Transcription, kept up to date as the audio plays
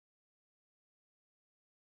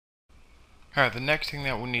Alright, the next thing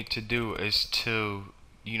that we need to do is to,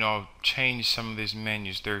 change some of these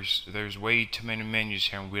menus. There's way too many menus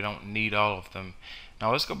here and we don't need all of them.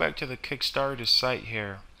 Now let's go back to the Kickstarter site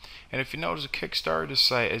here. And if you notice the Kickstarter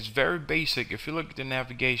site is very basic. If you look at the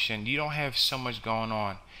navigation, you don't have so much going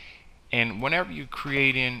on. And whenever you're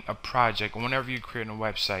creating a project, whenever you're creating a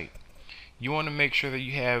website, you want to make sure that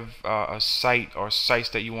you have a site or sites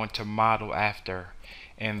that you want to model after,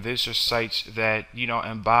 and these are sites that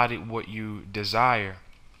embody what you desire.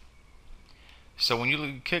 So when you look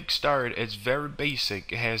at Kickstarter, it's very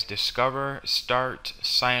basic. It has discover, start,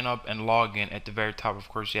 sign up, and login at the very top. Of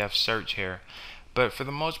course, you have search here, but for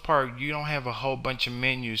the most part you don't have a whole bunch of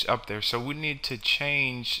menus up there, so we need to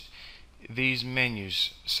change these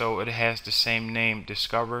menus so it has the same name: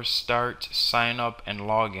 discover, start, sign up, and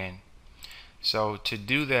login. So to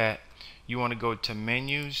do that, you want to go to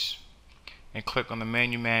menus and click on the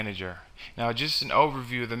menu manager. Now just an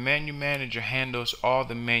overview, the menu manager handles all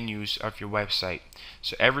the menus of your website.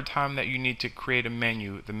 So every time that you need to create a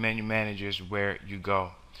menu, the menu manager is where you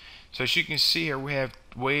go. So as you can see here, we have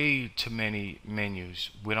way too many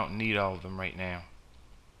menus. We don't need all of them right now.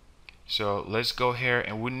 So let's go here,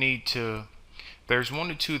 and we need to, there's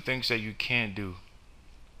one or two things that you can do.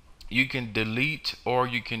 You can delete or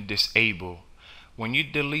you can disable. When you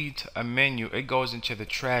delete a menu, it goes into the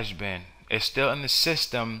trash bin. It's still in the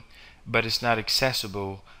system, but it's not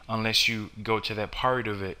accessible unless you go to that part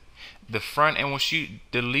of it. The front end, once you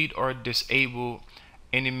delete or disable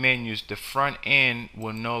any menus, the front end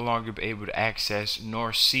will no longer be able to access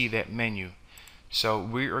nor see that menu. So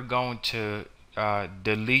we are going to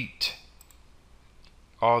delete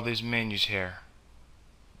all these menus here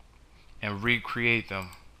and recreate them.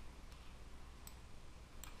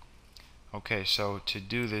 Okay, so to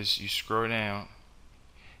do this, you scroll down,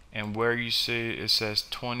 and where you see it says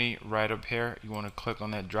 20 right up here, you want to click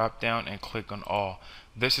on that drop down and click on all.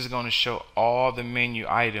 This is going to show all the menu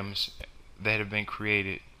items that have been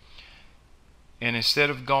created. And instead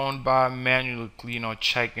of going by manually,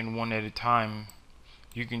 checking one at a time,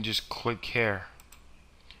 you can just click here,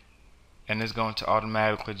 and it's going to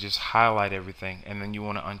automatically just highlight everything. And then you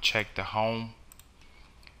want to uncheck the home,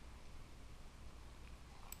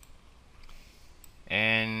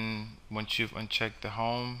 and once you've unchecked the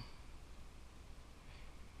home,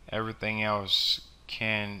 everything else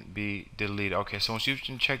can be deleted. Okay, so once you've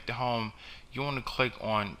unchecked the home, you want to click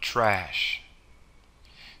on trash.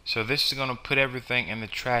 So this is going to put everything in the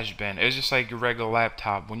trash bin. It's just like your regular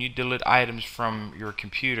laptop. When you delete items from your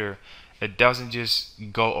computer, it doesn't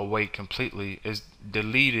just go away completely. It's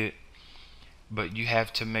deleted, but you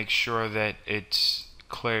have to make sure that it's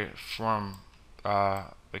cleared from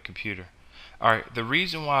the computer. Alright, the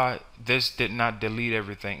reason why this did not delete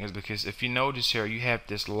everything is because if you notice here, you have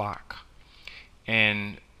this lock.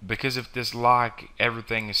 And because of this lock,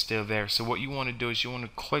 everything is still there. So what you want to do is you want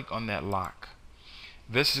to click on that lock.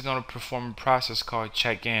 This is going to perform a process called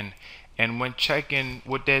check-in. And when check-in,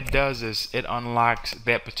 what that does is it unlocks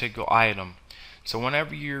that particular item. So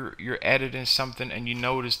whenever you're editing something and you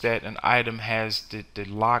notice that an item has the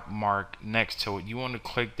lock mark next to it, you want to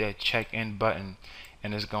click that check-in button,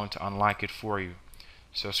 and it's going to unlock it for you.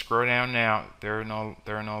 So scroll down now. There are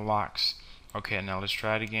no locks. Okay, now let's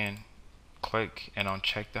try it again. Click and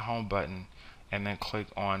uncheck the home button, and then click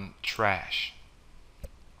on trash.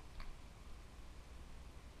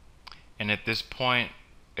 And at this point,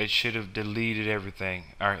 it should have deleted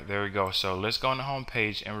everything. Alright, there we go. So let's go on the home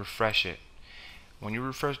page and refresh it. When you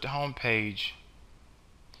refresh the home page,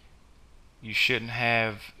 you shouldn't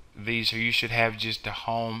have these, or you should have just the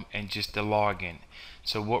home and just the login.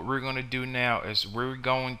 So what we're going to do now is we're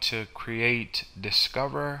going to create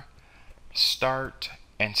discover, start,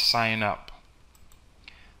 and sign up.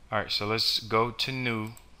 Alright, so let's go to new.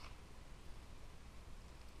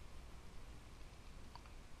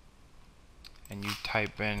 And you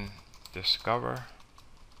type in discover.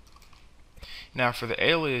 Now for the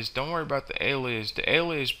alias, don't worry about the alias. The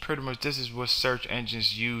alias, pretty much, this is what search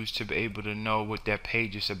engines use to be able to know what that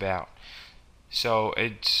page is about. So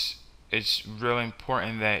it's really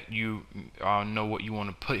important that you know what you want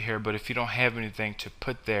to put here. But if you don't have anything to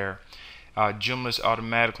put there, Joomla is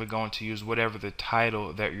automatically going to use whatever the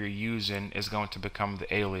title that you're using is going to become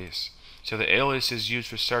the alias. So the alias is used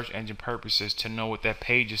for search engine purposes to know what that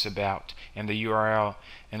page is about and the URL,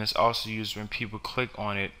 and it's also used when people click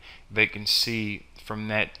on it, they can see from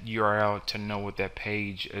that URL to know what that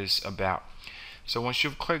page is about. So once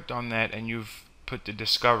you've clicked on that and you've put the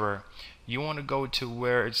discover, you want to go to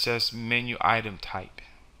where it says menu item type.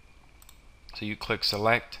 So you click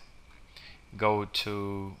select, go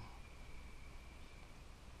to,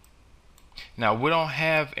 Now we don't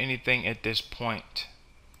have anything at this point,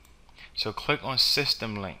 so click on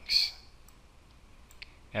system links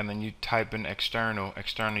and then you type in external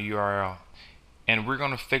URL, and we're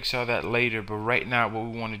going to fix all that later, but right now what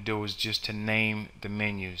we want to do is just to name the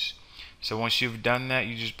menus. So once you've done that,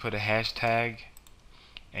 you just put a hashtag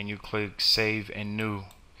and you click save and new,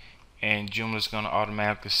 and Joomla is going to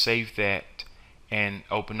automatically save that and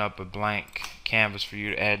open up a blank canvas for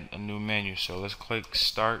you to add a new menu. So let's click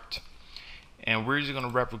start, and we're just going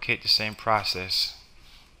to replicate the same process.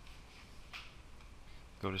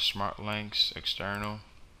 Go to smart links, external,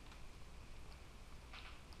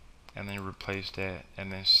 and then replace that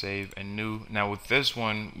and then save and new. Now with this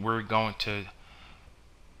one we're going to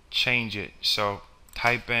change it, so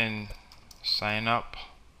type in sign up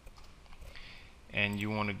and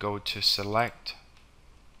you want to go to select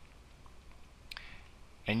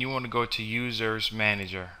and you want to go to users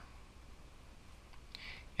manager,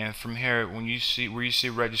 and from here when you see where you see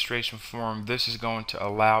registration form, this is going to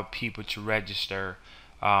allow people to register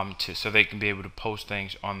so they can be able to post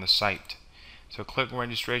things on the site. So click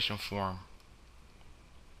registration form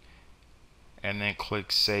and then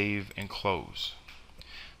click save and close.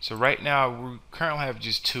 So right now we currently have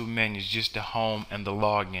just two menus, just the home and the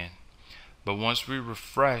login, but once we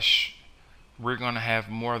refresh we're going to have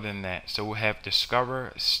more than that. So we'll have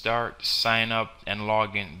discover, start, sign up, and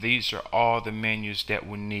login. These are all the menus that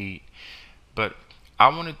we need, but I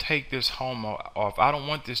want to take this home off. I don't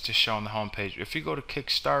want this to show on the home page. If you go to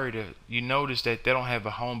Kickstarter, you notice that they don't have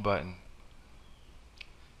a home button.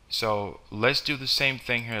 So let's do the same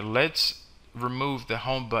thing here. Let's remove the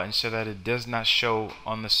home button so that it does not show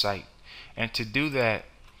on the site. And to do that,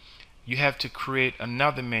 you have to create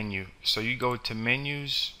another menu. So you go to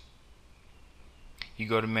menus, you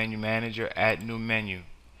go to menu manager, add new menu,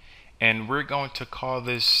 and we're going to call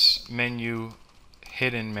this menu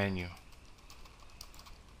hidden menu.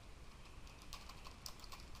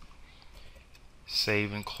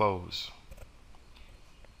 Save and close.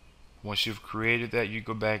 Once you've created that, you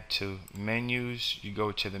go back to menus, you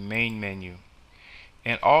go to the main menu,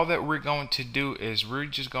 and all that we're going to do is we're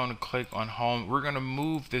just going to click on home. We're going to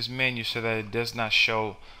move this menu so that it does not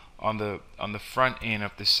show on the front end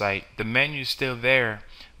of the site. The menu is still there,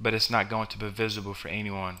 but it's not going to be visible for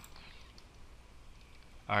anyone.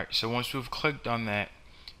 Alright, so once we've clicked on that,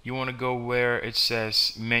 you want to go where it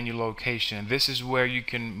says menu location. This is where you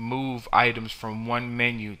can move items from one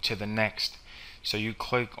menu to the next. So you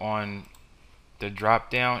click on the drop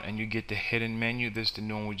down and you get the hidden menu. This is the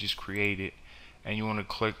new one we just created, and you want to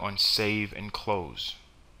click on save and close.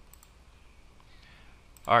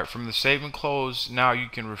 Alright, from the save and close, now you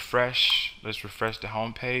can refresh. Let's refresh the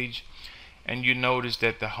home page, and you notice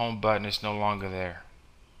that the home button is no longer there.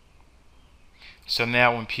 So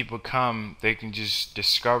now when people come, they can just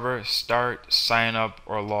discover, start, sign up,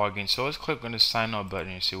 or log in. So let's click on the sign up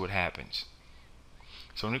button and see what happens.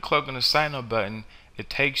 So when you click on the sign up button, it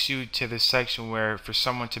takes you to the section where for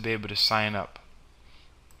someone to be able to sign up,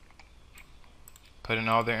 put in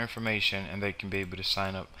all their information and they can be able to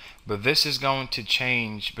sign up. But this is going to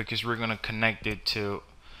change because we're going to connect it to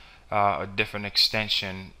a different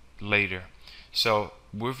extension later. So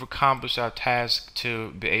we've accomplished our task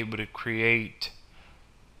to be able to create,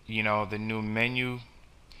 the new menu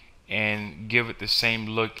and give it the same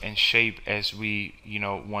look and shape as we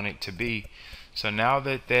want it to be. So now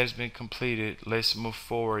that that's been completed, let's move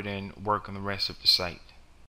forward and work on the rest of the site.